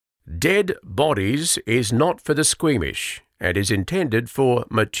Dead Bodies is not for the squeamish and is intended for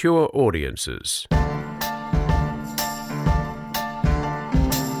mature audiences.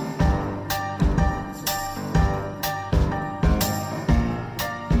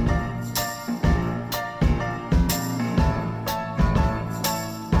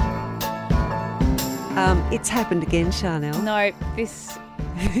 It's happened again, Chanel. No, this...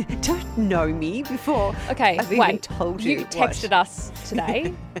 Don't know me before. Okay, I've even wait. told You texted us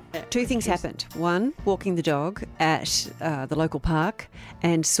today. Two things happened. One, walking the dog at the local park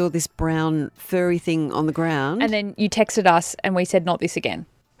and saw this brown furry thing on the ground. And then you texted us and we said, not this again.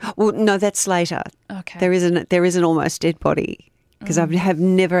 Well, no, that's later. Okay. There is an almost dead body because I have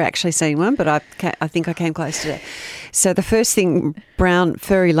never actually seen one, but I think I came close to it. So the first thing, brown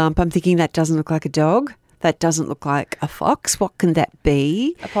furry lump, I'm thinking that doesn't look like a dog. That doesn't look like a fox. What can that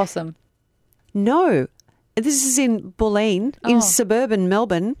be? A possum. No. This is in Bulleen, in suburban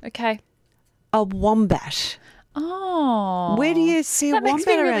Melbourne. Okay. A wombat. Oh. Where do you see a that wombat makes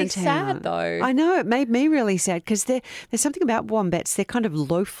me really around town? sad, though. I know, it made me really sad because there's something about wombats. They're kind of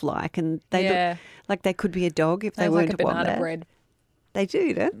loaf-like and they look like they could be a dog if they weren't like a banana wombat. bread. They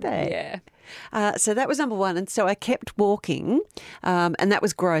do, don't they? Yeah. So that was number one. And so I kept walking and that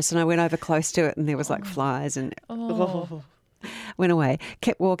was gross. And I went over close to it and there was like flies and went away.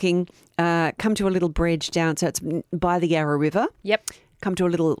 Kept walking, come to a little bridge down. So it's by the Yarra River. Yep. Come to a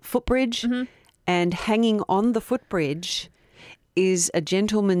little footbridge and hanging on the footbridge is a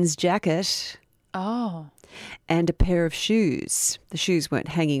gentleman's jacket Oh. and a pair of shoes. The shoes weren't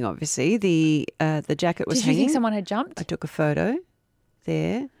hanging, obviously. The jacket was Did you hanging. think someone had jumped? I took a photo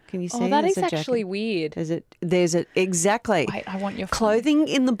there. Can you see? Oh, that There's is a jacket. actually weird. There's a exactly. Wait, I want your phone. Clothing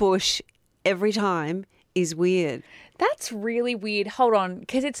in the bush every time is weird. That's really weird. Hold on,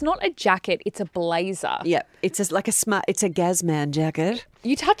 because it's not a jacket, it's a blazer. Yep, it's just like it's a Gazman jacket.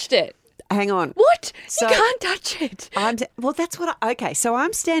 You touched it. Hang on. What? So- you can't touch it. Well, that's what okay, so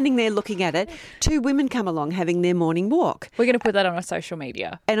I'm standing there looking at it. Two women come along having their morning walk. We're going to put that on our social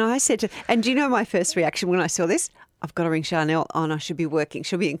media. And I said and do you know my first reaction when I saw this? I've got to ring Chanel. Oh, no, I should be working.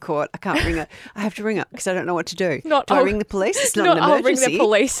 She'll be in court. I can't ring her. I have to ring her because I don't know what to do. Do I ring the police? It's not an emergency. I'll ring the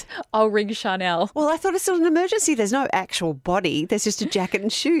police. I'll ring Chanel. Well, I thought it's not an emergency. There's no actual body. There's just a jacket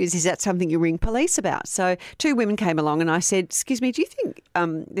and shoes. Is that something you ring police about? So two women came along and I said, excuse me, do you think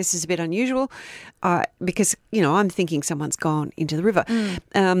this is a bit unusual? Because, I'm thinking someone's gone into the river.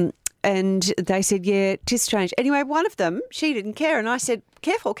 And they said, yeah, it is strange. Anyway, one of them, she didn't care. And I said,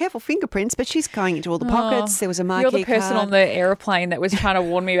 careful fingerprints. But she's going into all the pockets. There was a marquee You're the person card. on the aeroplane that was trying to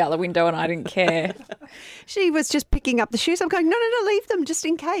warn me about the window and I didn't care. She was just picking up the shoes. I'm going, no, leave them just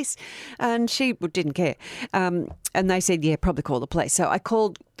in case. And she didn't care. And they said, yeah, probably call the police. So I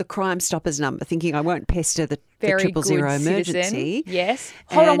called the Crime Stoppers number thinking I won't pester the Very 000 good emergency. citizen. Yes.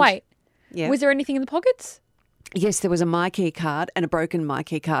 Hold on, wait. Yeah. Was there anything in the pockets? Yes, there was a MyKey card and a broken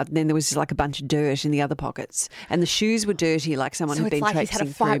MyKey card. And then there was just like a bunch of dirt in the other pockets. And the shoes were dirty, like someone So had it's been like he's traipsing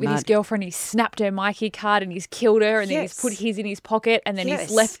had a fight through with his mud. girlfriend, he's snapped her Mikey card and he's killed her and then he's Yes. put his in his pocket and then Yes.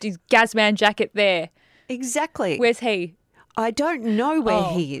 he's left his Gazman jacket there. Exactly. Where's he? I don't know where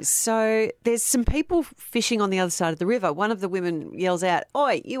Oh. he is. So there's some people fishing on the other side of the river. One of the women yells out,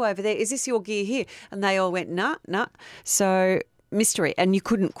 "Oi, you over there, is this your gear here?" And they all went, nah. So mystery. And you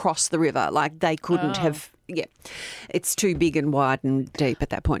couldn't cross the river. Like they couldn't have, it's too big and wide and deep at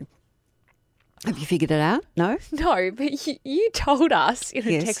that point. Have you figured it out? No? No, but you told us in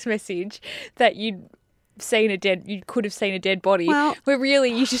a Yes. text message that you could have seen a dead body. Well- where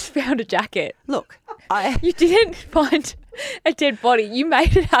really you just found a jacket. Look, You didn't find a dead body. You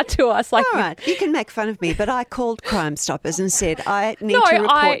made it out to us like all right, you can make fun of me, but I called Crime Stoppers and said, I need No, to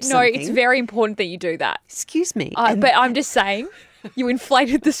report something. it's very important that you do that. Excuse me. But I'm just saying, you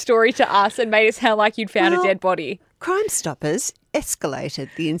inflated the story to us and made it sound like you'd found a Well, dead body. Crime Stoppers escalated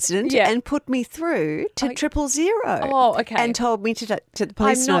the incident Yeah. and put me through to 000. Oh, okay. And told me to the I'm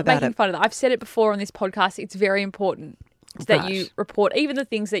police know not about making it. fun of that. I've said it before on this podcast. It's very important that you Right. report even the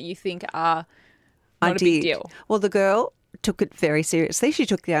things that you think are I not a did. big deal. Well, the girl took it very seriously. She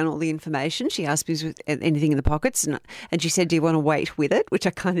took down all the information. She asked me if there was anything in the pockets, and she said, "Do you want to wait with it?" Which I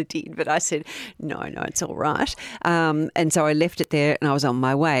kind of did, but I said, "No, it's all right." And so I left it there, and I was on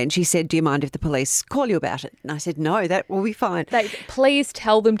my way. And she said, "Do you mind if the police call you about it?" And I said, "No, that will be fine." Please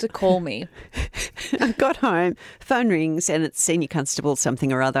tell them to call me. I got home, phone rings, and it's senior constable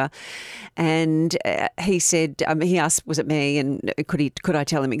something or other, and he said, he asked, "Was it me?" And could I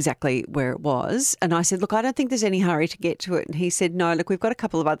tell him exactly where it was? And I said, "Look, I don't think there's any hurry to get to it." And he said, "No, look, we've got a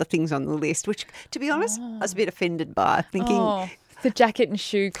couple of other things on the list," which, to be honest, I was a bit offended by, thinking, The jacket and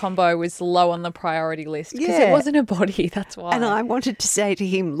shoe combo was low on the priority list because Yeah. it wasn't a body. That's why. And I wanted to say to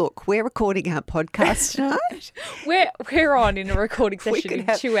him, look, we're recording our podcast tonight. We're on in a recording session could in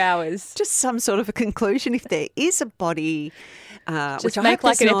have 2 hours. Just some sort of a conclusion. If there is a body, Just which I make hope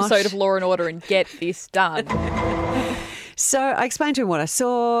like an there's not. episode of Law and Order and get this done. So I explained to him what I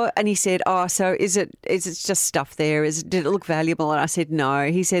saw, and he said, "Oh, so is it just stuff there? Did it look valuable?" And I said,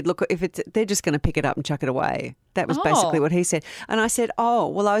 "No." He said, "Look, they're just going to pick it up and chuck it away." That was basically what he said. And I said, "Oh,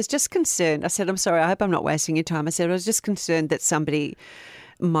 well, I was just concerned." I said, "I'm sorry. I hope I'm not wasting your time." I said, "I was just concerned that somebody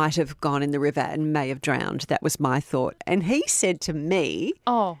might have gone in the river and may have drowned." That was my thought. And he said to me,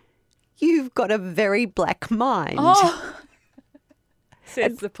 Oh. "You've got a very black mind." Oh.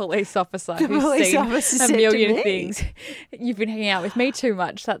 Says the police officer The who's police seen officer a said to million me. things. You've been hanging out with me too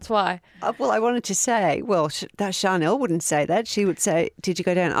much. That's why. Well, I wanted to say, that Chanel wouldn't say that. She would say, "Did you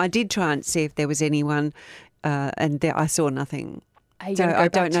go down?" I did try and see if there was anyone, and I saw nothing. Are you So going to go I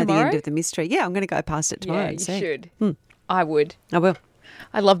back don't know tomorrow? the end of the mystery. Yeah, I'm going to go past it tomorrow Yeah, and you see. should. I would. I will.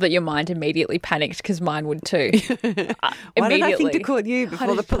 I love that your mind immediately panicked because mine would too. Why did I think to Immediately. call you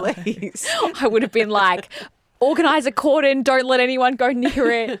before the don't know. police? I would have been like, organise a cordon, don't let anyone go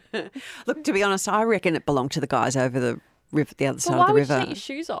near it. Look, to be honest, I reckon it belonged to the guys over the river, the other But side why of the would river, you take your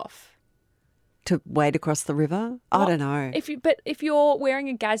shoes off? to wade across the river. I What- don't know. If you're wearing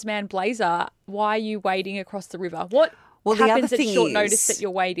a Gazman blazer, why are you wading across the river? What Well, the other happens at thing short is- notice that you're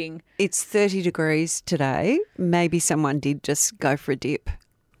wading? It's 30 degrees today. Maybe someone did just go for a dip.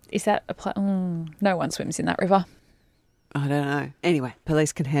 Is that no one swims in that river. I don't know. Anyway,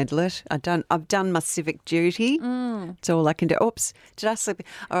 police can handle it. I've done my civic duty. It's all I can do. Oops, did I slip?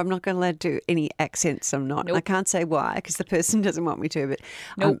 Oh, I'm not going to let do any accents. I'm not. Nope. I can't say why because the person doesn't want me to. But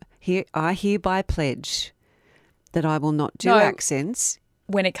Nope. I hereby pledge that I will not do No. accents.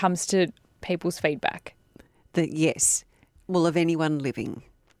 When it comes to people's feedback. That yes, well, of anyone living,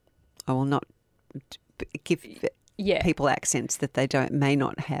 I will not give Yeah. people accents that they may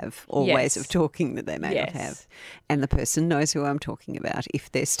not have, or ways Yes. of talking that they may not Yes. have. And the person knows who I'm talking about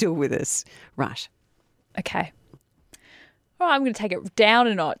if they're still with us. Right. Okay. All right, I'm going to take it down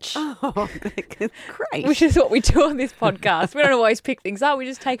a notch, Oh, great. which is what we do on this podcast. We don't always pick things up. We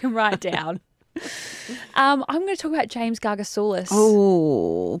just take them right down. I'm going to talk about James Gargasoulis.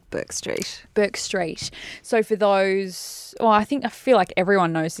 Oh, Burke Street. Burke Street. So for those, I feel like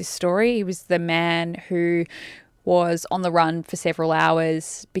everyone knows this story. He was the man who was on the run for several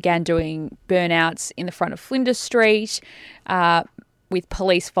hours, began doing burnouts in the front of Flinders Street, with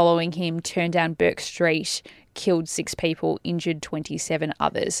police following him, turned down Burke Street, killed 6 people, injured 27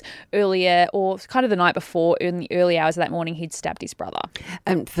 others. Earlier, or kind of the night before, in the early hours of that morning, he'd stabbed his brother.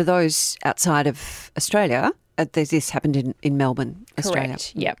 And for those outside of Australia, this happened in Melbourne, Australia.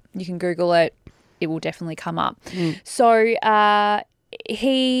 Correct. Yep. You can Google it. It will definitely come up. So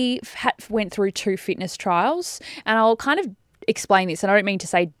he went through 2 fitness trials, and I'll kind of explain this, and I don't mean to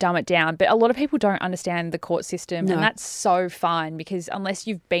say dumb it down, but a lot of people don't understand the court system, and that's so fine because unless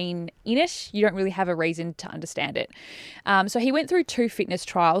you've been in it, you don't really have a reason to understand it. So he went through 2 fitness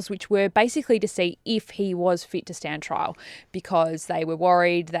trials, which were basically to see if he was fit to stand trial, because they were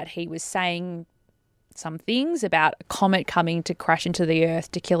worried that he was saying some things about a comet coming to crash into the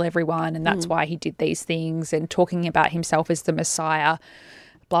earth to kill everyone, and that's why he did these things, and talking about himself as the Messiah,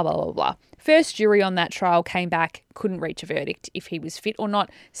 blah, blah, blah, blah. First jury on that trial came back, couldn't reach a verdict if he was fit or not.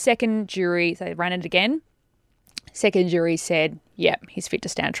 Second jury, they ran it again. Second jury said, yep, he's fit to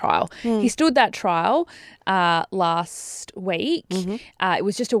stand trial. He stood that trial last week. It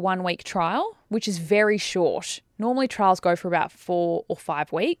was just a 1-week trial, which is very short. Normally trials go for about 4 or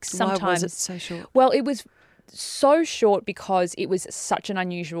 5 weeks. Sometimes, Why was it so short? Well, it was so short because it was such an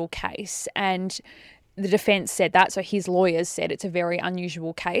unusual case, and the defence said that. So his lawyers said it's a very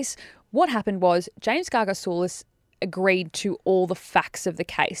unusual case. What happened was James Gargasoulis agreed to all the facts of the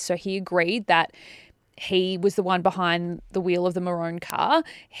case. So he agreed that he was the one behind the wheel of the maroon car.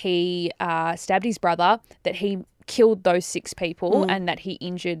 He stabbed his brother, that he killed those 6 people and that he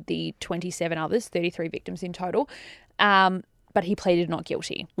injured the 27 others, 33 victims in total. But he pleaded not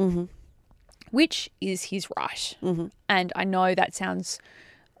guilty, which is his right. And I know that sounds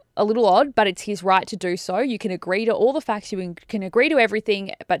a little odd, but it's his right to do so. You can agree to all the facts, you can agree to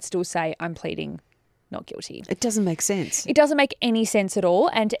everything, but still say, I'm pleading not guilty. It doesn't make sense. It doesn't make any sense at all.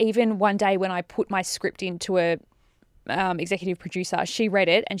 And even one day when I put my script into a executive producer, she read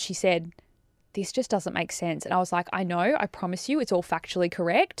it and she said, this just doesn't make sense. And I was like, I know, I promise you, it's all factually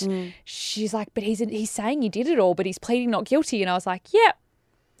correct. She's like, but he's saying he did it all, but he's pleading not guilty. And I was like, yeah,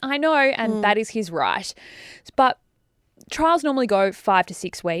 I know, and that is his right. But trials normally go 5 to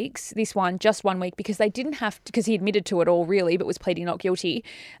 6 weeks. This one, just 1 week, because they didn't have to, because he admitted to it all really, but was pleading not guilty.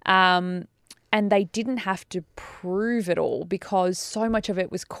 And they didn't have to prove it all because so much of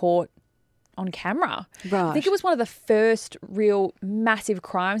it was caught on camera. Right. I think it was one of the first real massive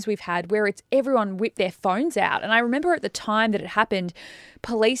crimes we've had where it's everyone whipped their phones out. And I remember at the time that it happened,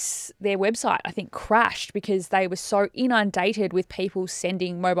 police, their website, I think, crashed because they were so inundated with people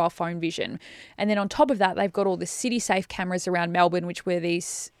sending mobile phone vision. And then on top of that, they've got all the CitySafe cameras around Melbourne, which were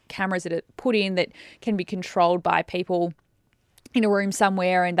these cameras that are put in that can be controlled by people in a room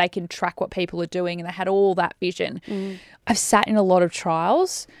somewhere, and they can track what people are doing, and they had all that vision. I've sat in a lot of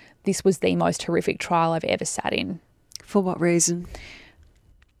trials. This was the most horrific trial I've ever sat in. For what reason?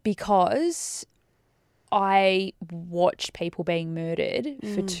 Because I watched people being murdered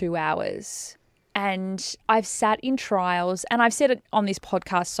for 2 hours. And I've sat in trials, and I've said it on this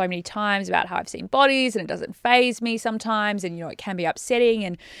podcast so many times about how I've seen bodies and it doesn't faze me sometimes, and, you know, it can be upsetting.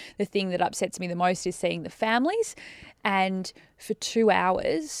 And the thing that upsets me the most is seeing the families. And for 2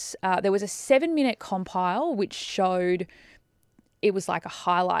 hours, there was a 7-minute compile which showed, it was like a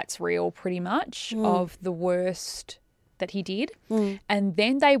highlights reel pretty much of the worst that he did. And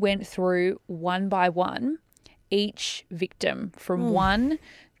then they went through one by one each victim from 1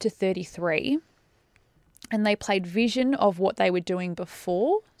 to 33. And they played vision of what they were doing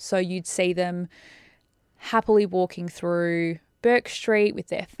before. So you'd see them happily walking through Bourke Street with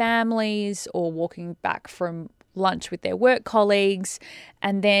their families or walking back from lunch with their work colleagues.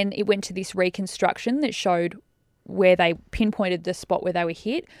 And then it went to this reconstruction that showed where they pinpointed the spot where they were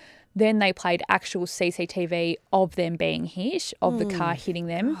hit. Then they played actual CCTV of them being hit, of the car hitting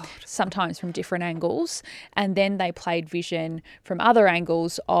them, sometimes from different angles. And then they played vision from other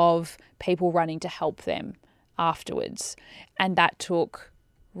angles of people running to help them afterwards. And that took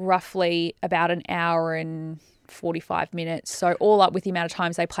roughly about an hour and 45 minutes. So all up with the amount of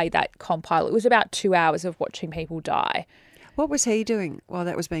times they played that compile, it was about 2 hours of watching people die. What was he doing while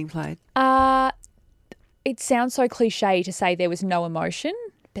that was being played? It sounds so cliche to say there was no emotion,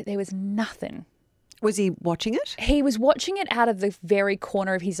 but there was nothing. Was he watching it? He was watching it out of the very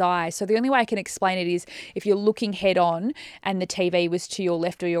corner of his eye. So the only way I can explain it is if you're looking head on and the TV was to your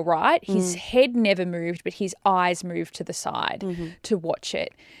left or your right, his head never moved, but his eyes moved to the side to watch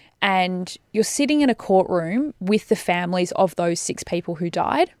it. And you're sitting in a courtroom with the families of those 6 people who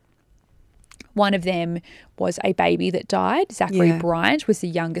died. One of them was a baby that died. Zachary Bryant was the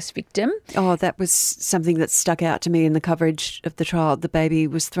youngest victim. Oh, that was something that stuck out to me in the coverage of the trial. The baby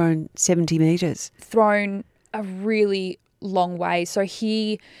was thrown 70 metres. Thrown a really long way. So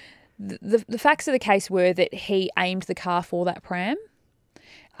the facts of the case were that he aimed the car for that pram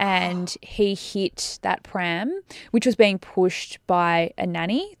and he hit that pram, which was being pushed by a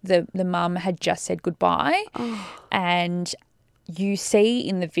nanny. The mum had just said goodbye. And you see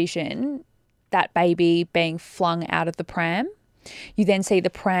in the vision that baby being flung out of the pram. You then see the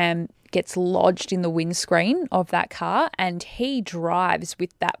pram gets lodged in the windscreen of that car, and he drives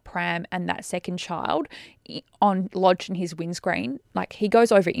with that pram and that second child lodged in his windscreen. Like, he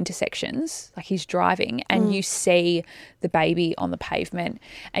goes over intersections, like he's driving, and you see the baby on the pavement.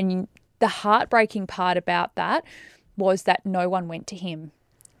 And the heartbreaking part about that was that no one went to him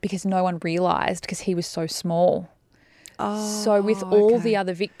because no one realised, because he was so small. So with all the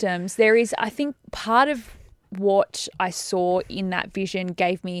other victims, there is, I think, part of what I saw in that vision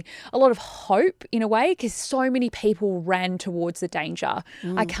gave me a lot of hope in a way, because so many people ran towards the danger.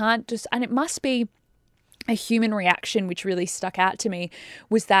 I can't just, and it must be a human reaction which really stuck out to me,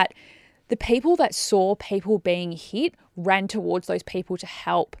 was that the people that saw people being hit ran towards those people to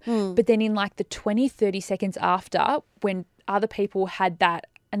help. But then in like the 20, 30 seconds after, when other people had that,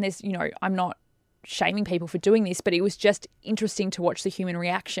 and there's, you know, I'm not shaming people for doing this, but it was just interesting to watch the human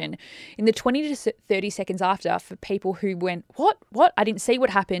reaction. In the 20 to 30 seconds after, for people who went, what? I didn't see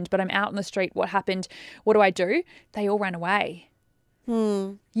what happened, but I'm out on the street. What happened? What do I do? They all ran away.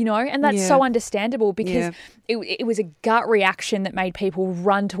 You know, and that's so understandable, because it was a gut reaction that made people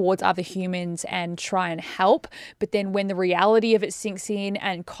run towards other humans and try and help. But then when the reality of it sinks in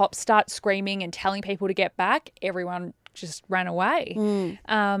and cops start screaming and telling people to get back, everyone just ran away.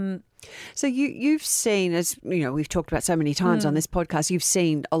 So you've seen, as you know, we've talked about so many times on this podcast, you've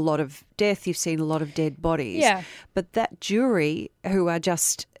seen a lot of death, you've seen a lot of dead bodies. Yeah. But that jury, who are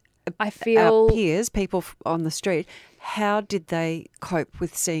just our peers, people on the street, how did they cope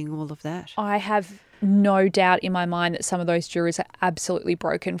with seeing all of that? I have no doubt in my mind that some of those jurors are absolutely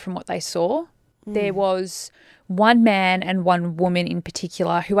broken from what they saw. There was one man and one woman in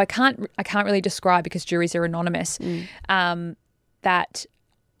particular who I can't really describe because juries are anonymous, that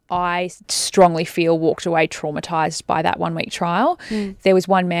I strongly feel walked away traumatised by that 1 week trial. There was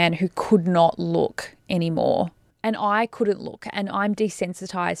one man who could not look anymore, and I couldn't look, and I'm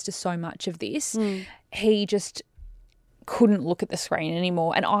desensitised to so much of this. He just couldn't look at the screen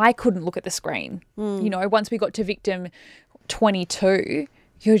anymore, and I couldn't look at the screen. You know, once we got to victim 22,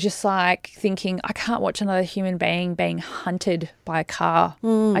 you're just like thinking, I can't watch another human being hunted by a car.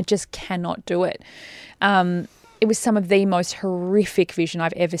 I just cannot do it. It was some of the most horrific vision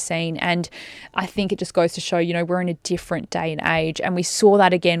I've ever seen. And I think it just goes to show, you know, we're in a different day and age. And we saw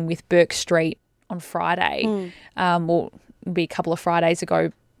that again with Burke Street on Friday. Well, it'll be a couple of Fridays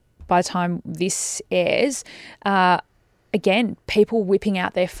ago by the time this airs. Again, people whipping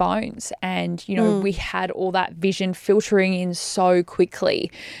out their phones, and, you know, we had all that vision filtering in so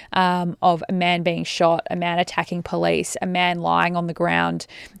quickly of a man being shot, a man attacking police, a man lying on the ground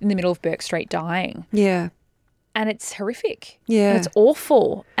in the middle of Burke Street dying. Yeah. And it's horrific. Yeah. And it's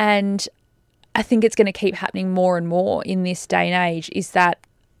awful. And I think it's going to keep happening more and more in this day and age, is that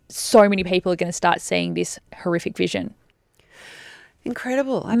so many people are going to start seeing this horrific vision.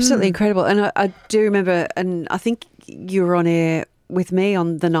 Incredible. Absolutely incredible. And I do remember, and I think you were on air with me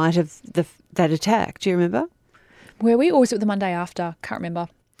on the night of that attack. Do you remember? Were we? Or was it the Monday after? Can't remember.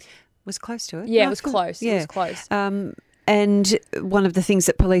 Was close to it. Yeah, No, it was I thought- close. Yeah. It was close. And one of the things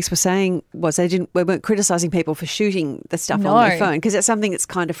that police were saying was they weren't criticising people for shooting the stuff on their No. phone, because that's something that's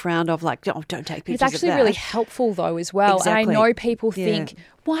kind of frowned off, like, oh, don't take pictures It's actually of that. really helpful though as well. Exactly. And I know people Yeah. think,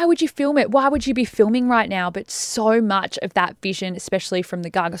 why would you film it? Why would you be filming right now? But so much of that vision, especially from the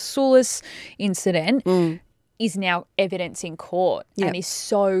Gargasoulis incident, is now evidence in court and is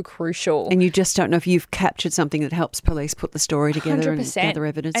so crucial. And you just don't know if you've captured something that helps police put the story together 100%. and gather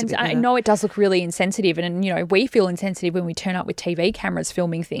evidence. And a bit I better. know it does look really insensitive, and you know, we feel insensitive when we turn up with TV cameras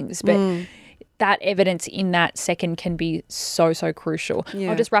filming things, but that evidence in that second can be so crucial. Yeah.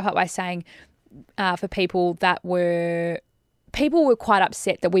 I'll just wrap up by saying, for people were quite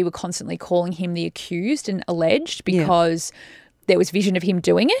upset that we were constantly calling him the accused and alleged because there was vision of him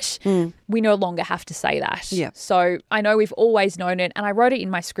doing it. We no longer have to say that. Yeah. So I know we've always known it, and I wrote it in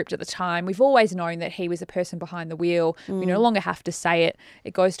my script at the time. We've always known that he was the person behind the wheel. We no longer have to say it.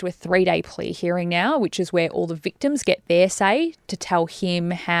 It goes to a 3-day plea hearing now, which is where all the victims get their say to tell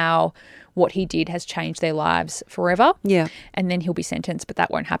him how what he did has changed their lives forever. Yeah. And then he'll be sentenced, but that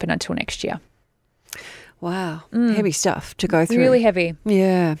won't happen until next year. Wow. Heavy stuff to go through. Really heavy.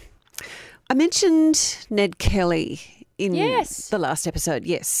 Yeah. I mentioned Ned Kelly in Yes. the last episode.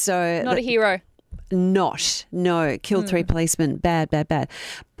 Yes. So Not a hero. No, killed 3 policemen. Bad.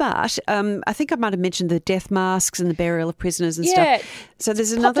 But I think I might have mentioned the death masks and the burial of prisoners and Yeah. stuff. So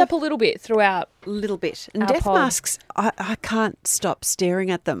there's Popped another up a little bit throughout. little bit. And Our death pod. masks, I can't stop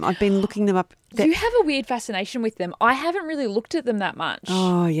staring at them. I've been looking them up. You have a weird fascination with them. I haven't really looked at them that much.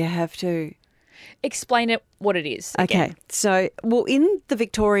 Oh, you have to. Explain it what it is. Okay. Again. So, well, in the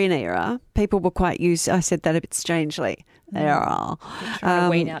Victorian era, people were quite used. I said that a bit strangely. Trying to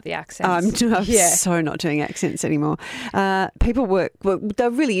wean out the accents. I'm so not doing accents anymore. People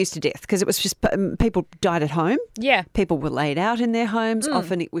they're really used to death because it was just people died at home. Yeah. People were laid out in their homes.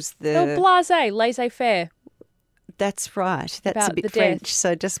 Often it was They were blasé, laissez-faire. That's right. That's About a bit the French. death.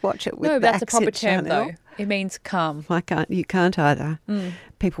 So just watch it with No, the that's a proper accent, term Chanel. though. It means calm. You can't either.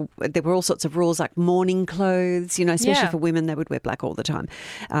 People, there were all sorts of rules like mourning clothes, especially Yeah. for women, they would wear black all the time.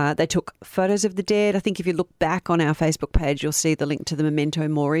 They took photos of the dead. I think if you look back on our Facebook page, you'll see the link to the Memento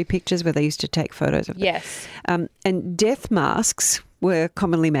Mori pictures where they used to take photos of them. Yes. And death masks were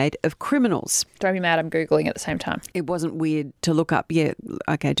commonly made of criminals. Don't be mad, I'm Googling at the same time. It wasn't weird to look up. Yeah,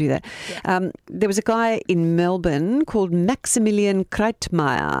 okay, do that. There was a guy in Melbourne called Maximilian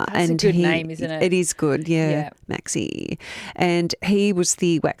Kreitmeier. That's a good name, isn't it? It is good, yeah. Maxi. And he was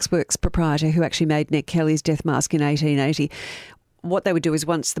the waxworks proprietor who actually made Ned Kelly's death mask in 1880. What they would do is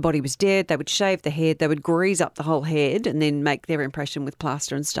once the body was dead, they would shave the head, they would grease up the whole head and then make their impression with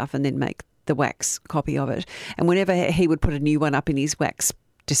plaster and stuff and then make the wax copy of it. And whenever he would put a new one up in his wax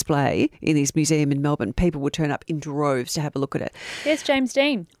display in his museum in Melbourne, people would turn up in droves to have a look at it. There's James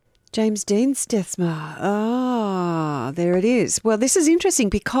Dean. James Dean's death mask. Ah, there it is. Well, this is interesting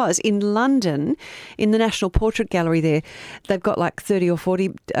because in London, in the National Portrait Gallery there, they've got like 30 or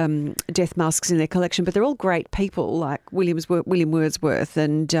 40 death masks in their collection, but they're all great people like William Wordsworth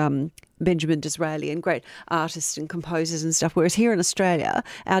and Benjamin Disraeli and great artists and composers and stuff. Whereas here in Australia,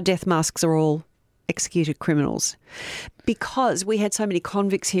 our death masks are all executed criminals, because we had so many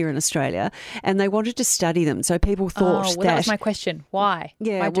convicts here in Australia and they wanted to study them. So people thought that was my question. Why?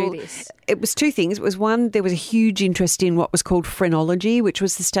 Why do this? It was two things. It was one, there was a huge interest in what was called phrenology, which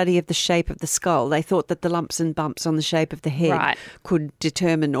was the study of the shape of the skull. They thought that the lumps and bumps on the shape of the head could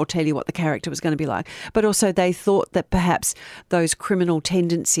determine or tell you what the character was going to be like. But also they thought that perhaps those criminal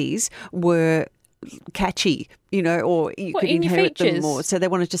tendencies were catchy, or you could inherit them more. So they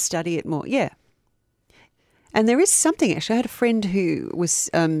wanted to study it more. Yeah. And there is something, actually. I had a friend who was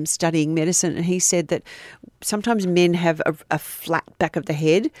studying medicine, and he said that sometimes men have a flat back of the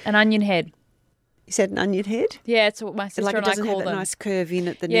head. An onion head. You said an onion head? Yeah, it's what my sister and I call them. Like it doesn't have that nice curve in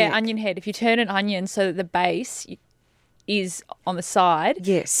at the neck. Yeah, onion head. If you turn an onion so that the base is on the side,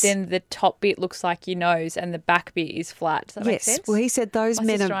 then the top bit looks like your nose and the back bit is flat. Does that make sense? Well, he said those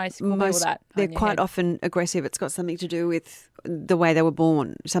men are they're quite head. Often aggressive. It's got something to do with the way they were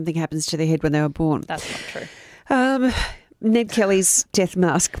born. Something happens to their head when they were born. That's not true. Ned Kelly's death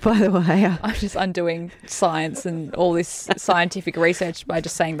mask, by the way. I'm just undoing science and all this scientific research by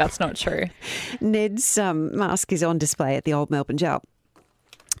just saying that's not true. Ned's mask is on display at the Old Melbourne Jail.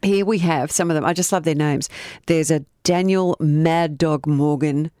 Here we have some of them. I just love their names. There's a Daniel Mad Dog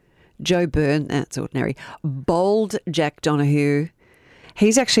Morgan, Joe Byrne, that's ordinary, Bold Jack Donahue.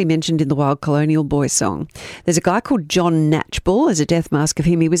 He's actually mentioned in the Wild Colonial Boys song. There's a guy called John Natchbull. There's a death mask of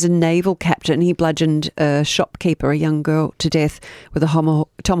him. He was a naval captain. He bludgeoned a shopkeeper, a young girl, to death with a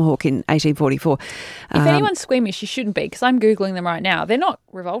tomahawk in 1844. If anyone's squeamish, you shouldn't be, because I'm Googling them right now. They're not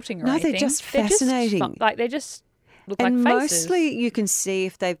revolting or anything. No, they're just fascinating. They just look and like faces. Mostly you can see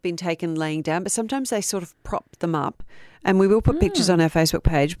if they've been taken laying down, but sometimes they sort of prop them up. And we will put pictures on our Facebook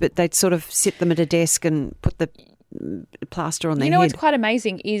page, but they'd sort of sit them at a desk and put the plaster on their head. What's quite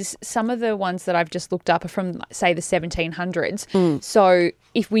amazing is some of the ones that I've just looked up are from, say, the 1700s. So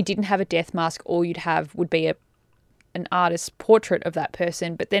if we didn't have a death mask, all you'd have would be an artist's portrait of that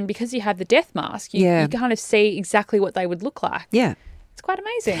person. But then because you have the death mask, you kind of see exactly what they would look like. Yeah. It's quite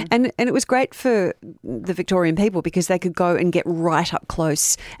amazing. And it was great for the Victorian people because they could go and get right up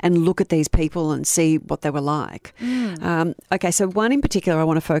close and look at these people and see what they were like. Okay, so one in particular I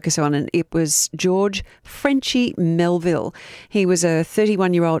want to focus on, and it was George Frenchy Melville. He was a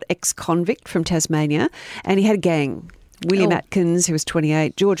 31-year-old ex-convict from Tasmania, and he had a gang. William Atkins, who was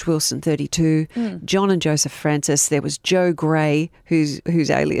 28, George Wilson, 32, John and Joseph Francis. There was Joe Gray, whose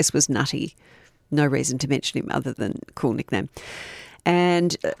alias was Nutty. No reason to mention him other than cool nickname.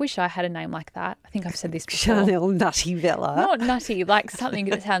 And I wish I had a name like that. I think I've said this before. Chanel Nutty Vella. Not nutty, like something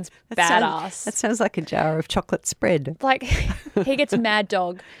that sounds badass. That sounds like a jar of chocolate spread. Like he gets a mad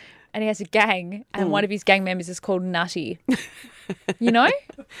dog and he has a gang and one of his gang members is called Nutty. You know?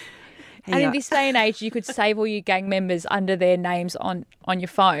 And in this day and age, you could save all your gang members under their names on your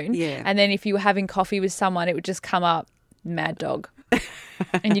phone. Yeah. And then if you were having coffee with someone, it would just come up, Mad Dog.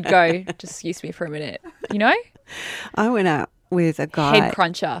 And you'd go, just excuse me for a minute. You know? I went out with a guy head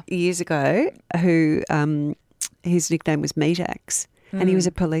cruncher years ago who his nickname was Meat Axe and he was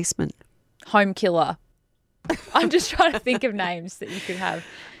a policeman. Home killer. I'm just trying to think of names that you could have.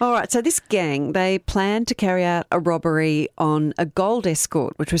 All right, so this gang, they planned to carry out a robbery on a gold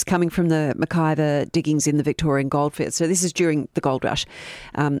escort, which was coming from the McIver diggings in the Victorian goldfields. So this is during the gold rush,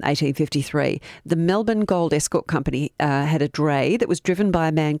 1853. The Melbourne Gold Escort Company had a dray that was driven by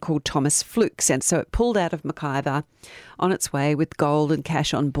a man called Thomas Flukes, and so it pulled out of McIver on its way with gold and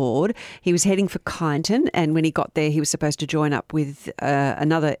cash on board. He was heading for Kyneton, and when he got there, he was supposed to join up with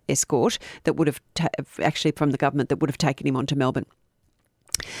another escort that would have actually from the government that would have taken him on to Melbourne.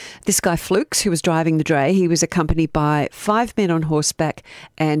 This guy Flukes, who was driving the dray, he was accompanied by 5 men on horseback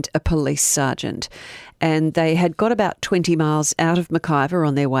and a police sergeant. And they had got about 20 miles out of McIver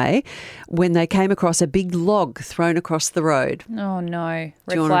on their way when they came across a big log thrown across the road. Oh, no.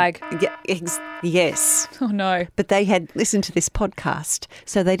 Red flag. Yes. Oh, no. But they had listened to this podcast,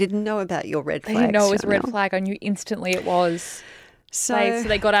 so they didn't know about your red flag. They didn't know it was a red flag. I knew instantly it was. So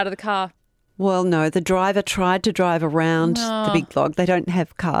they got out of the car. Well, no, the driver tried to drive around the big log. They don't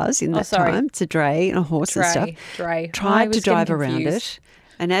have cars in that time. It's a dray and a horse and stuff. Tried to drive around it.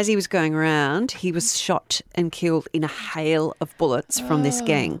 And as he was going around, he was shot and killed in a hail of bullets from this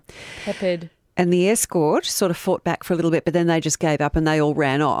gang. Peppered. And the escort sort of fought back for a little bit, but then they just gave up and they all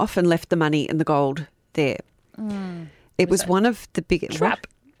ran off and left the money and the gold there. It was one of the biggest... Trap.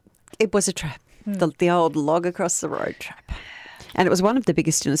 It was a trap. The old log across the road trap. And it was one of the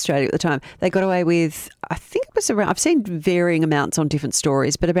biggest in Australia at the time. They got away with, I think it was around, I've seen varying amounts on different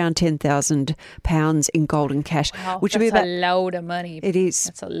stories, but around £10,000 in gold and cash. Wow, which would be about a load of money. It is.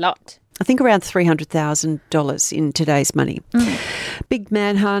 That's a lot. I think around $300,000 in today's money. Big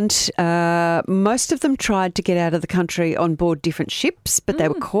manhunt. Most of them tried to get out of the country on board different ships, but they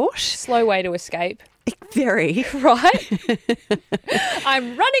were caught. Slow way to escape. Very. Right?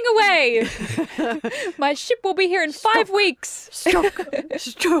 I'm running away. My ship will be here in 5 weeks.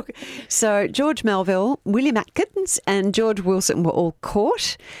 Stroke. So George Melville, William Atkins and George Wilson were all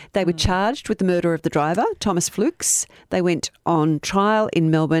caught. They were charged with the murder of the driver, Thomas Flukes. They went on trial in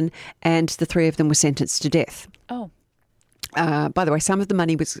Melbourne and the three of them were sentenced to death. Oh. By the way, some of the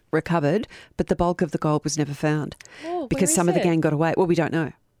money was recovered, but the bulk of the gold was never found because some of the gang got away. Well, we don't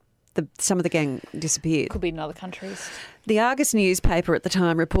know. Some of the gang disappeared. Could be in other countries. The Argus newspaper at the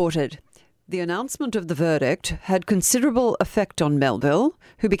time reported, the announcement of the verdict had considerable effect on Melville,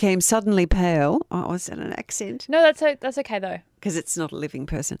 who became suddenly pale. Oh, is that an accent? No, that's okay though. Because it's not a living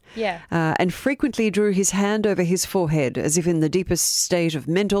person. Yeah. And frequently drew his hand over his forehead as if in the deepest state of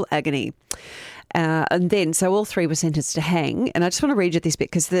mental agony. And then, so all three were sentenced to hang. And I just want to read you this bit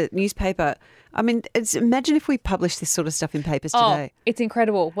because the newspaper, I mean, imagine if we published this sort of stuff in papers today. It's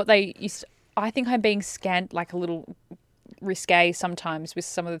incredible what they used. I think I'm being scanned like a little risque sometimes with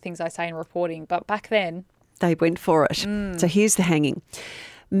some of the things I say in reporting. But back then, they went for it. So here's the hanging.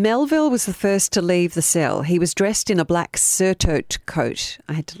 Melville was the first to leave the cell. He was dressed in a black surtout coat.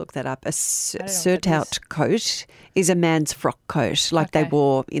 I had to look that up. A surtout coat is a man's frock coat, like they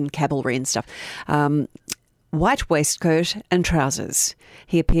wore in cavalry and stuff. White waistcoat and trousers.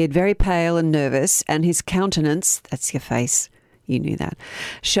 He appeared very pale and nervous, and his countenance, that's your face, you knew that,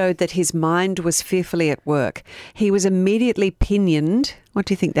 showed that his mind was fearfully at work. He was immediately pinioned. What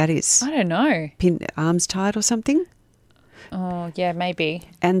do you think that is? I don't know. Arms tied or something? Oh, yeah, maybe.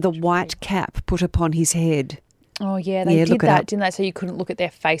 And the white cap put upon his head. Oh, yeah, they did that, didn't they? So you couldn't look at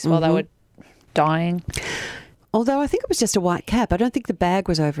their face while they were dying. Although I think it was just a white cap. I don't think the bag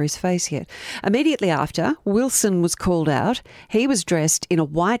was over his face yet. Immediately after, Wilson was called out. He was dressed in a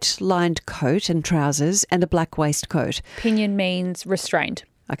white lined coat and trousers and a black waistcoat. Pinion means restrained.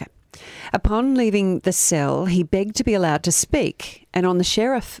 Okay. Upon leaving the cell, he begged to be allowed to speak, and on the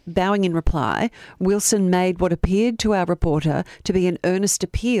sheriff bowing in reply, Wilson made what appeared to our reporter to be an earnest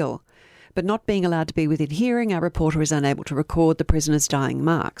appeal. But not being allowed to be within hearing, our reporter is unable to record the prisoner's dying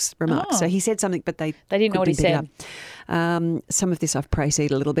remarks. So he said something, but they didn't know what he said. Some of this I've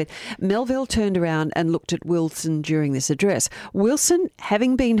proceeded a little bit. Melville turned around and looked at Wilson during this address. Wilson,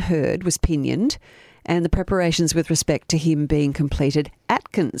 having been heard, was pinioned, and the preparations with respect to him being completed,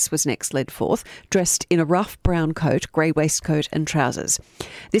 Atkins was next led forth, dressed in a rough brown coat, grey waistcoat and trousers.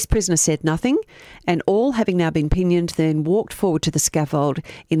 This prisoner said nothing, and all having now been pinioned, then walked forward to the scaffold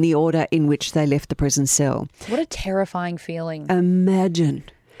in the order in which they left the prison cell. What a terrifying feeling. Imagine.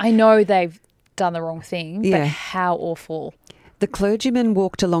 I know they've done the wrong thing, Yeah. but how awful. The clergyman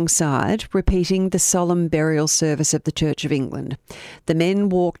walked alongside, repeating the solemn burial service of the Church of England. The men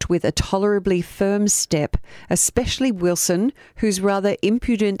walked with a tolerably firm step, especially Wilson, whose rather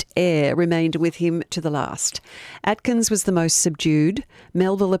impudent air remained with him to the last. Atkins was the most subdued.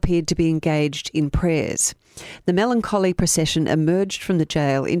 Melville appeared to be engaged in prayers. The melancholy procession emerged from the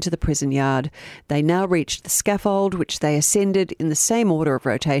jail into the prison yard. They now reached the scaffold, which they ascended in the same order of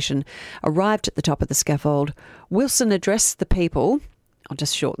rotation, arrived at the top of the scaffold. Wilson addressed the people. I'll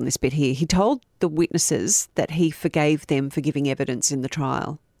just shorten this bit here. He told the witnesses that he forgave them for giving evidence in the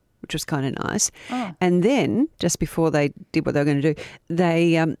trial, which was kind of nice. Oh. And then, just before they did what they were going to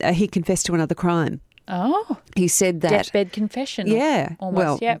do, he confessed to another crime. Oh. He said that... Deathbed confession. Yeah.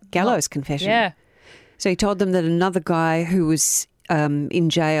 Almost, well, gallows confession. Yeah. So he told them that another guy who was in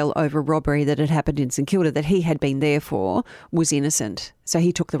jail over a robbery that had happened in St Kilda that he had been there for was innocent. So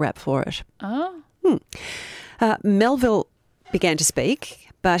he took the rap for it. Oh. Melville began to speak,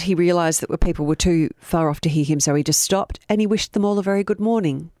 but he realised that people were too far off to hear him, so he just stopped and he wished them all a very good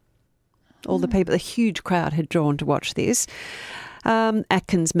morning. All the people, a huge crowd had drawn to watch this.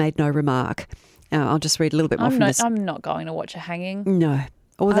 Atkins made no remark. I'll just read a little bit more from this. I'm not going to watch a hanging. No.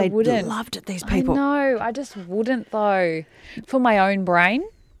 Or I they wouldn't. loved it, these people. I know. I just wouldn't, though. For my own brain.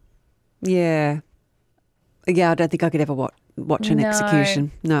 Yeah. Yeah, I don't think I could ever watch an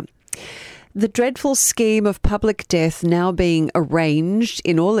execution. No. The dreadful scheme of public death now being arranged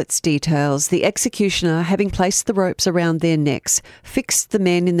in all its details, the executioner, having placed the ropes around their necks, fixed the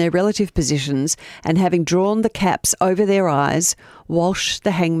men in their relative positions, and having drawn the caps over their eyes, Walsh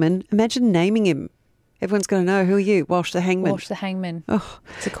the hangman, imagine naming him. Everyone's going to know, who are you? Walsh the hangman. Walsh the hangman. Oh.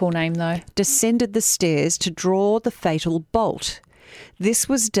 It's a cool name, though. Descended the stairs to draw the fatal bolt. This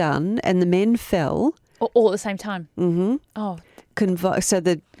was done, and the men fell. All at the same time? Mm-hmm. Oh. so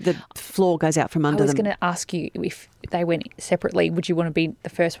the floor goes out from I under was them. going to ask you if they went separately, would you want to be the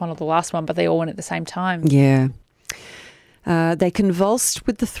first one or the last one? But they all went at the same time. Yeah. They convulsed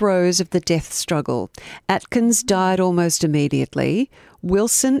with the throes of the death struggle. Atkins died almost immediately.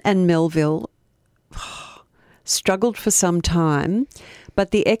 Wilson and Melville struggled for some time,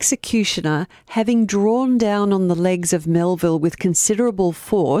 but the executioner, having drawn down on the legs of Melville with considerable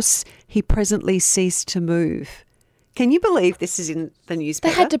force, he presently ceased to move. Can you believe this is in the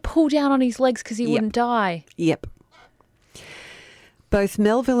newspaper? They had to pull down on his legs because he wouldn't die. Yep. Both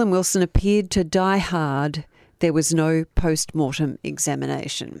Melville and Wilson appeared to die hard. There was no post-mortem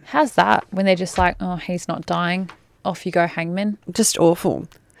examination. How's that when they're just like, oh, he's not dying. Off you go, hangman. Just awful.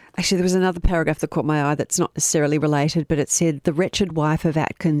 Actually, there was another paragraph that caught my eye that's not necessarily related, but it said, the wretched wife of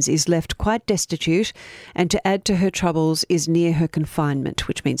Atkins is left quite destitute, and to add to her troubles is near her confinement,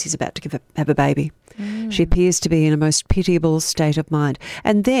 which means he's about to have a baby. She appears to be in a most pitiable state of mind.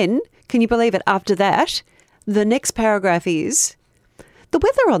 And then, can you believe it, after that, the next paragraph is, the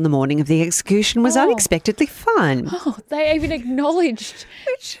weather on the morning of the execution was unexpectedly fine. Oh, they even acknowledged.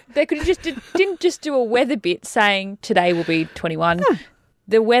 They could have didn't just do a weather bit saying today will be 21.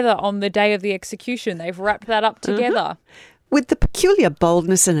 The weather on the day of the execution, they've wrapped that up together. With the peculiar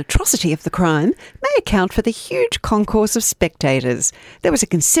boldness and atrocity of the crime, may account for the huge concourse of spectators. There was a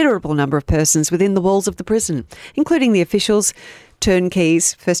considerable number of persons within the walls of the prison, including the officials,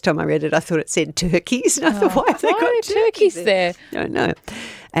 turnkeys. First time I read it, I thought it said turkeys. And I thought, why have they got Why are turkeys there? Don't know.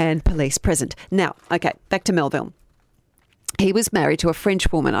 And police present. Now, okay, back to Melville. He was married to a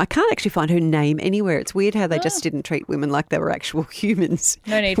French woman. I can't actually find her name anywhere. It's weird how they just didn't treat women like they were actual humans.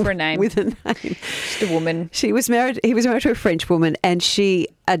 No need for a name. With a name. Just a woman. He was married to a French woman, and she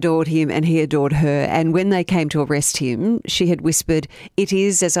adored him and he adored her. And when they came to arrest him, she had whispered, "It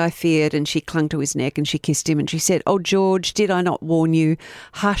is as I feared," and she clung to his neck and she kissed him and she said, "Oh, George, did I not warn you?"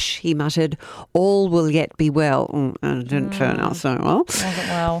 "Hush," he muttered, "all will yet be well." And it didn't turn out so well. Wasn't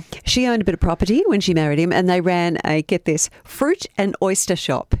well. She owned a bit of property when she married him, and they ran a, get this, fruit and oyster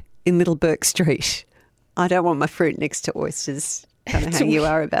shop in Little Burke Street. I don't want my fruit next to oysters. I don't know how you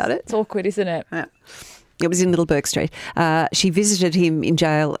are about it. It's awkward, isn't it? Yeah. It was in Little Burke Street. She visited him in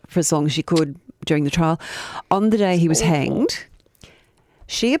jail for as long as she could during the trial. On the day he was hanged,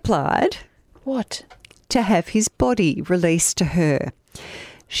 she applied What? to have his body released to her.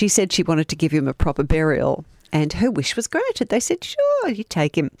 She said she wanted to give him a proper burial, and her wish was granted. They said, sure, you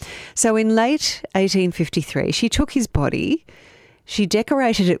take him. So in late 1853, she took his body, she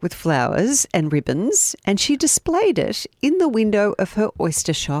decorated it with flowers and ribbons, and she displayed it in the window of her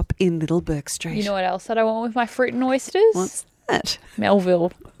oyster shop in Little Burke Street. You know what else I don't want with my fruit and oysters? What's that?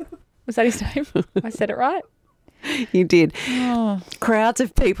 Melville. Was that his name? I said it right? You did. Oh. Crowds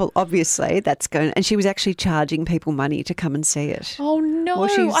of people, obviously, that's going, and she was actually charging people money to come and see it. Oh, no. Well,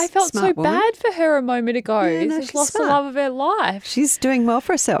 she's I felt a smart so woman. bad for her a moment ago. Yeah, no, She's she's lost smart. the love of her life. She's doing well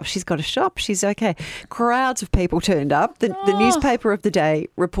for herself. She's got a shop. She's okay. Crowds of people turned up. The newspaper of the day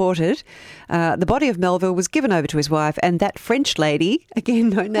reported the body of Melville was given over to his wife, and that French lady, again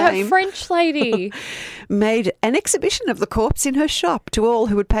no That name, French lady. made an exhibition of the corpse in her shop to all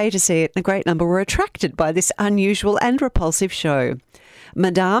who would pay to see it, and a great number were attracted by this unusual and repulsive show.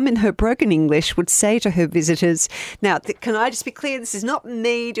 Madame, in her broken English, would say to her visitors, now, can I just be clear? This is not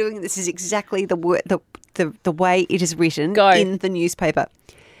me doing it. This is exactly the way it is written in the newspaper.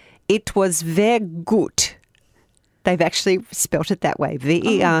 It was very good. They've actually spelt it that way.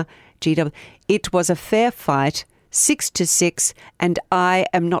 V-E-R-G-W. It was a fair fight, 6-6, and I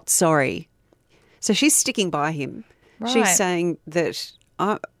am not sorry. So she's sticking by him. Right. She's saying that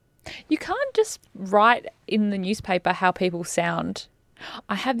You can't just write in the newspaper how people sound.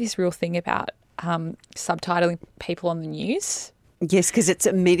 I have this real thing about subtitling people on the news. yes, because it's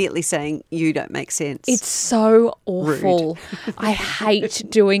immediately saying you don't make sense. It's so awful. I hate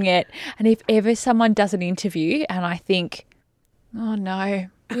doing it. And if ever someone does an interview and I think, oh no,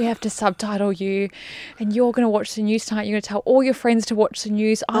 we have to subtitle you and you're going to watch the news tonight, you're going to tell all your friends to watch the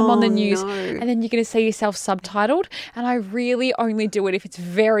news, I'm on the news, no. and then you're going to see yourself subtitled. And I really only do it if it's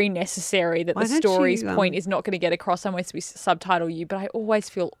very necessary that Why the don't story's you, point is not going to get across unless we subtitle you. But I always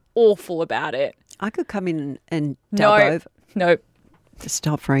feel awful about it. I could come in and dub over. No.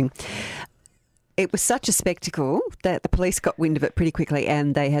 Stop ring. It was such a spectacle that the police got wind of it pretty quickly,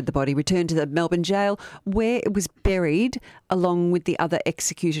 and they had the body returned to the Melbourne jail, where it was buried along with the other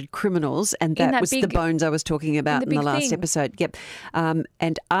executed criminals, and that was the bones I was talking about in the last thing. episode. Yep.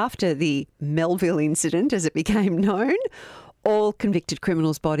 And after the Melville incident, as it became known, all convicted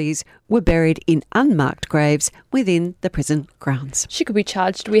criminals' bodies were buried in unmarked graves within the prison grounds. She could be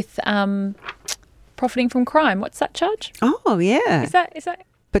charged with profiting from crime. What's that charge? Oh, yeah. Is that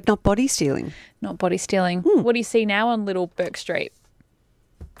But not body stealing. not body stealing? What do you see now on Little Burke Street?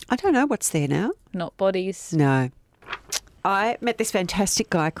 I don't know what's there now. Not bodies. No. I met this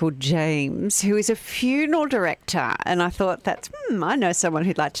fantastic guy called James, who is a funeral director, and I thought I know someone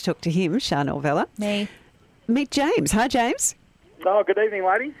who'd like to talk to him, Charnel Vella. Me. Meet James. Hi, James. Oh, good evening,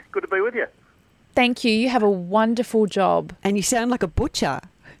 ladies. Good to be with you. Thank you. You have a wonderful job. And you sound like a butcher,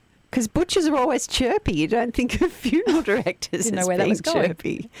 because butchers are always chirpy. You don't think of funeral directors Didn't know as where that being was going.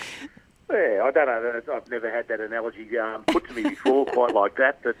 chirpy. Yeah, I don't know. I've never had that analogy put to me before, quite like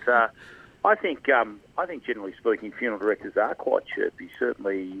that. But I think generally speaking, funeral directors are quite chirpy.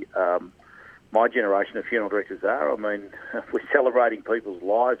 Certainly, my generation of funeral directors are. I mean, we're celebrating people's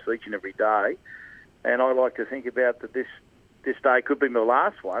lives each and every day, and I like to think about that this day could be my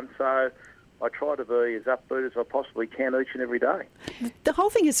last one. So I try to be as upbeat as I possibly can each and every day. The whole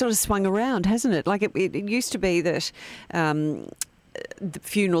thing has sort of swung around, hasn't it? Like it used to be that the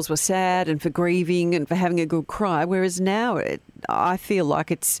funerals were sad and for grieving and for having a good cry, whereas now I feel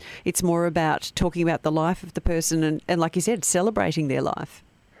like it's more about talking about the life of the person and like you said, celebrating their life.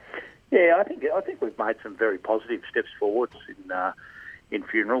 Yeah, I think we've made some very positive steps forwards in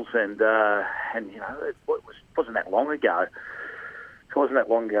funerals, and you know, it wasn't that long ago. It wasn't that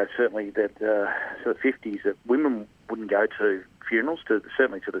long ago, certainly, that sort of 50s, that women wouldn't go to funerals,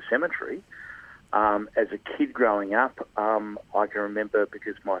 certainly to the cemetery. As a kid growing up, I can remember,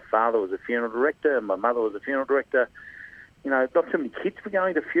 because my father was a funeral director and my mother was a funeral director, you know, not too many kids were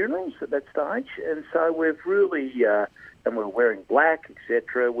going to funerals at that stage. And so we've really, and we're wearing black,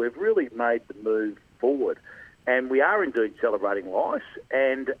 etc., we've really made the move forward. And we are indeed celebrating life.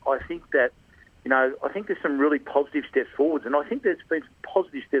 And I think that, you know, I think there's some really positive steps forwards. And I think there's been some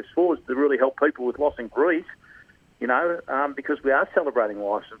positive steps forwards to really help people with loss and grief, you know, because we are celebrating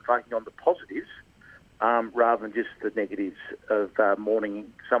life and focusing on the positives rather than just the negatives of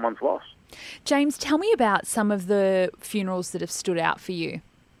mourning someone's loss. James, tell me about some of the funerals that have stood out for you.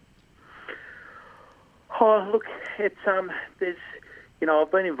 Oh, look, it's there's, you know,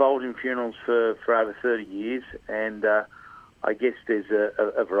 I've been involved in funerals for over 30 years, and I guess there's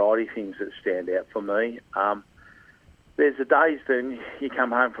a variety of things that stand out for me. There's the days then you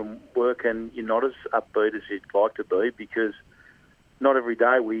come home from work and you're not as upbeat as you'd like to be, because not every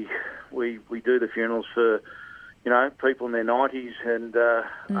day we do the funerals for, you know, people in their 90s, and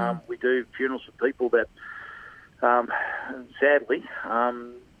we do funerals for people that, sadly,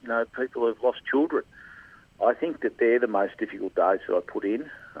 you know, people who've lost children. I think that they're the most difficult days that I put in.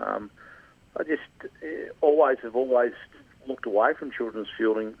 I just have always looked away from children's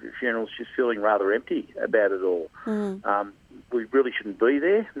funerals, just feeling rather empty about it all. We really shouldn't be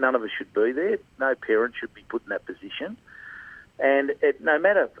there. None of us should be there. No parent should be put in that position. And no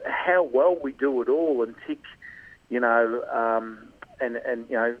matter how well we do it all and tick, you know, and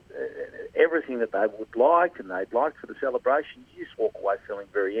you know, everything that they would like and they'd like for the celebration, you just walk away feeling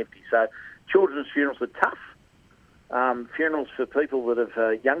very empty. So children's funerals are tough. Funerals for people that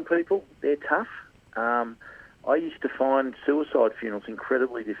have young people, they're tough. I used to find suicide funerals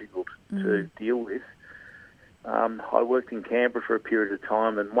incredibly difficult to deal with. I worked in Canberra for a period of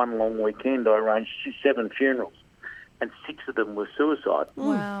time, and one long weekend I arranged 7 funerals, and 6 of them were suicide.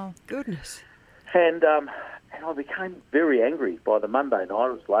 Wow. Goodness. And I became very angry by the Monday night.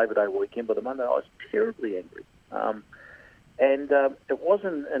 It was Labor Day weekend. By the Monday night, I was terribly angry. And it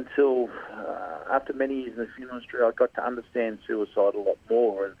wasn't until after many years in the funeral industry I got to understand suicide a lot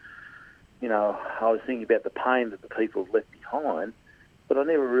more. And, you know, I was thinking about the pain that the people have left behind, but I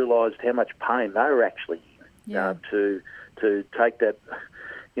never realised how much pain they were actually in to take that,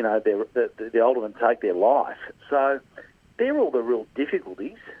 you know, the older and take their life. So they're all the real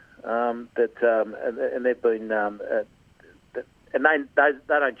difficulties and they've been, and they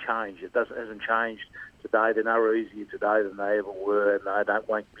don't change. It hasn't changed today. They're no easier today than they ever were, and they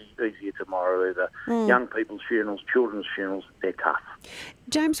won't be easier tomorrow either. Young people's funerals, children's funerals, they're tough.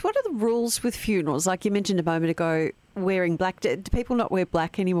 James, what are the rules with funerals? Like you mentioned a moment ago, wearing black. Do people not wear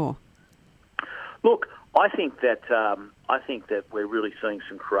black anymore? Look, I think that we're really seeing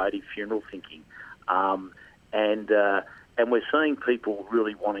some creative funeral thinking, and we're seeing people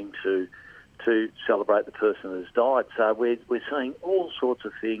really wanting to celebrate the person who's died. So we're seeing all sorts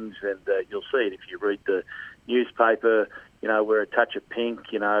of things, and you'll see it if you read the newspaper. You know, wear a touch of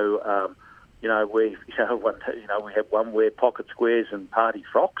pink. We have one wear pocket squares and party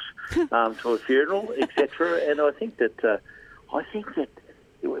frocks to a funeral, etc. And I think that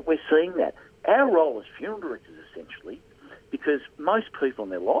we're seeing that. Our role as funeral directors, essentially, because most people in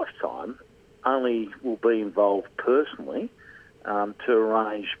their lifetime only will be involved personally to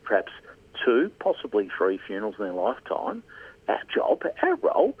arrange perhaps 2, possibly 3 funerals in their lifetime, our job, our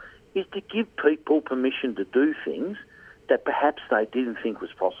role, is to give people permission to do things that perhaps they didn't think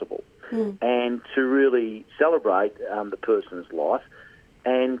was possible, and to really celebrate the person's life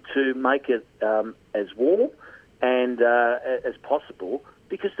and to make it as warm and as possible,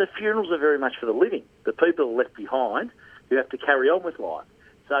 because the funerals are very much for the living, the people are left behind who have to carry on with life.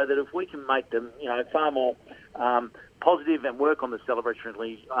 So that if we can make them, far more positive and work on the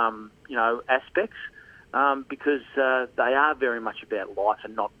celebratory, aspects, because they are very much about life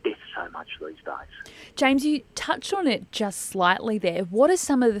and not death so much these days. James, you touched on it just slightly there. What are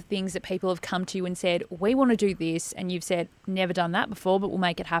some of the things that people have come to you and said, we want to do this, and you've said, never done that before, but we'll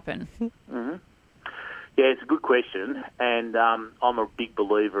make it happen? Mm-hmm. Yeah, it's a good question, and I'm a big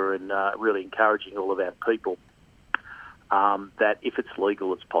believer in really encouraging all of our people that if it's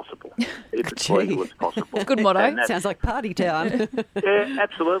legal, it's possible. If it's legal, it's possible. Good motto. Sounds like party town. Yeah,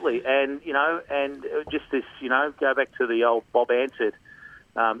 absolutely. And, just this, go back to the old Bob Ansett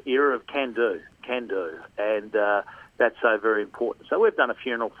era of can do. And that's so very important. So we've done a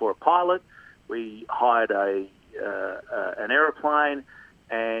funeral for a pilot. We hired an aeroplane,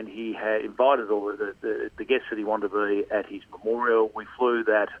 and he had invited all the guests that he wanted to be at his memorial. We flew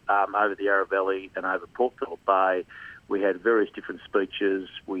that over the Yarra Valley and over Port Phillip Bay. We had various different speeches.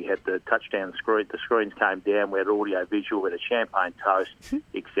 We had the touchdown screen. The screens came down. We had audio visual. We had a champagne toast,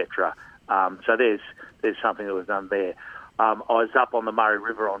 etc. So there's something that was done there. I was up on the Murray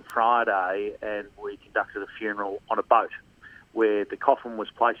River on Friday, and we conducted a funeral on a boat where the coffin was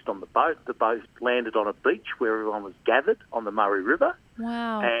placed on the boat. The boat landed on a beach where everyone was gathered on the Murray River.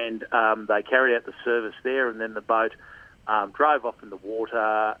 Wow. And they carried out the service there, and then the boat drove off in the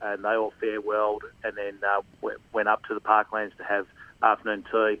water, and they all farewelled, and then went up to the parklands to have afternoon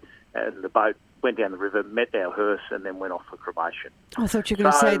tea, and the boat went down the river, met our hearse, and then went off for cremation. I thought you were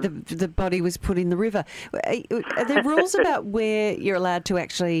going to say the body was put in the river. Are there rules about where you're allowed to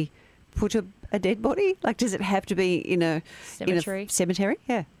actually put a dead body? Like, does it have to be in a cemetery?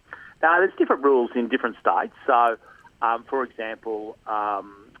 Yeah. No, there's different rules in different states. So, for example,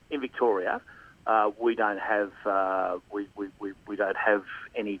 in Victoria, we don't have we don't have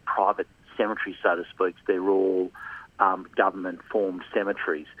any private cemeteries, so to speak. They're all government-formed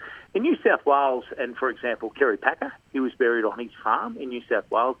cemeteries. In New South Wales, and for example, Kerry Packer, he was buried on his farm in New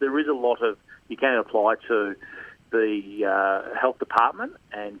South Wales. There is a lot of, you can apply to the health department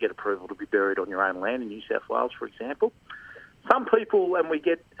and get approval to be buried on your own land in New South Wales, for example. Some people, and we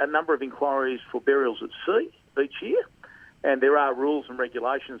get a number of inquiries for burials at sea each year, and there are rules and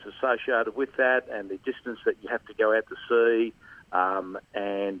regulations associated with that, and the distance that you have to go out to sea,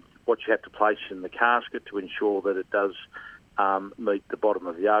 and what you have to place in the casket to ensure that it does meet the bottom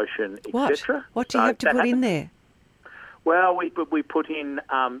of the ocean, etc. What do you have to put in there? Well, we put in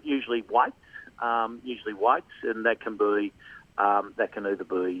usually weights, and that can be either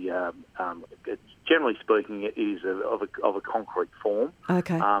be generally speaking, it is of a concrete form.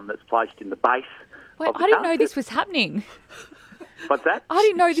 Okay. That's placed in the base. Wait, I didn't know this was happening. What's that? I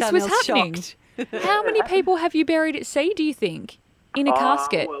didn't know this was Chanel's happening. shocked. How many people have you buried at sea, do you think? In a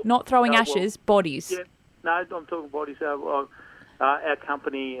casket, not throwing ashes, bodies. Yeah, no, I'm talking bodies. Our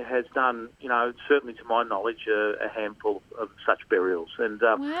company has done, certainly to my knowledge, a handful of such burials. And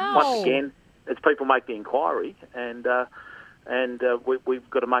Wow. once again, as people make the inquiry, and we've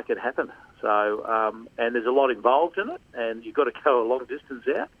got to make it happen. So, and there's a lot involved in it, and you've got to go a long distance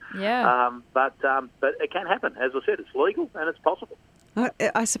out. Yeah. But it can happen. As I said, it's legal and it's possible.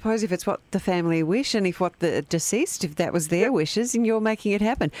 I suppose if it's what the family wish, and if what the deceased, if that was their wishes, and you're making it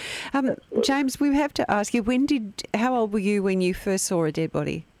happen. James, we have to ask you, how old were you when you first saw a dead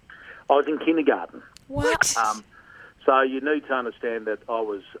body? I was in kindergarten. What? So you need to understand that I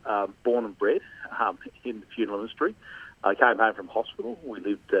was born and bred in the funeral industry. I came home from hospital. We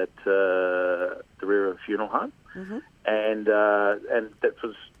lived at the Rera Funeral Home, and that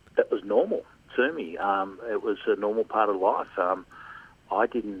was normal to me. It was a normal part of life. I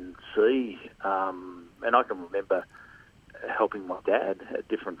didn't see, and I can remember helping my dad at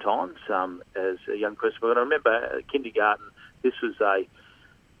different times as a young person. But I remember at kindergarten, this was a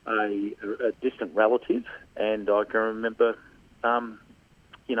distant relative, and I can remember,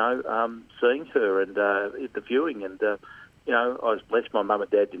 seeing her and at the viewing, and I was blessed. My mum and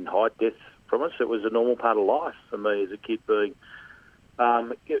dad didn't hide death from us. It was a normal part of life for me as a kid, being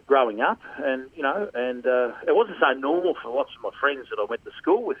growing up, and it wasn't so normal for lots of my friends that I went to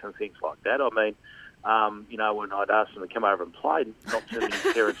school with and things like that. I mean, when I'd asked them to come over and play, not too many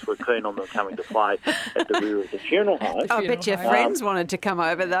parents were keen on them coming to play at the rear of the funeral home. I bet your friends wanted to come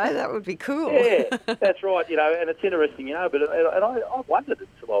over, though. That would be cool. Yeah, that's right. And it's interesting, but I wondered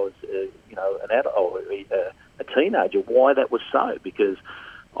until I was, an adult or a teenager, why that was so, because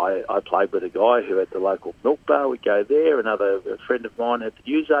I played with a guy who had the local milk bar. We'd go there. Another friend of mine had the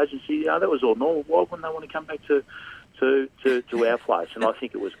news agency. That was all normal. Why wouldn't they want to come back to our place? And I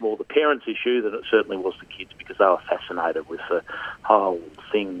think it was more the parents' issue than it certainly was the kids, because they were fascinated with the whole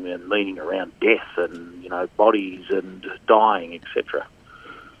thing and meaning around death and, bodies and dying, etc.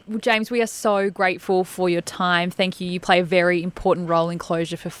 Well, James, we are so grateful for your time. Thank you. You play a very important role in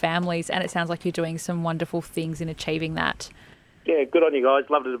closure for families, and it sounds like you're doing some wonderful things in achieving that. Yeah, good on you guys.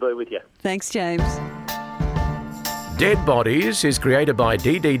 Lovely to be with you. Thanks, James. Dead Bodies is created by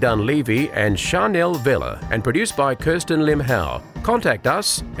Dee Dunleavy and Chanel Vella and produced by Kirsten Lim Howe. Contact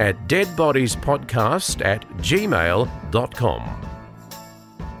us at deadbodiespodcast@gmail.com.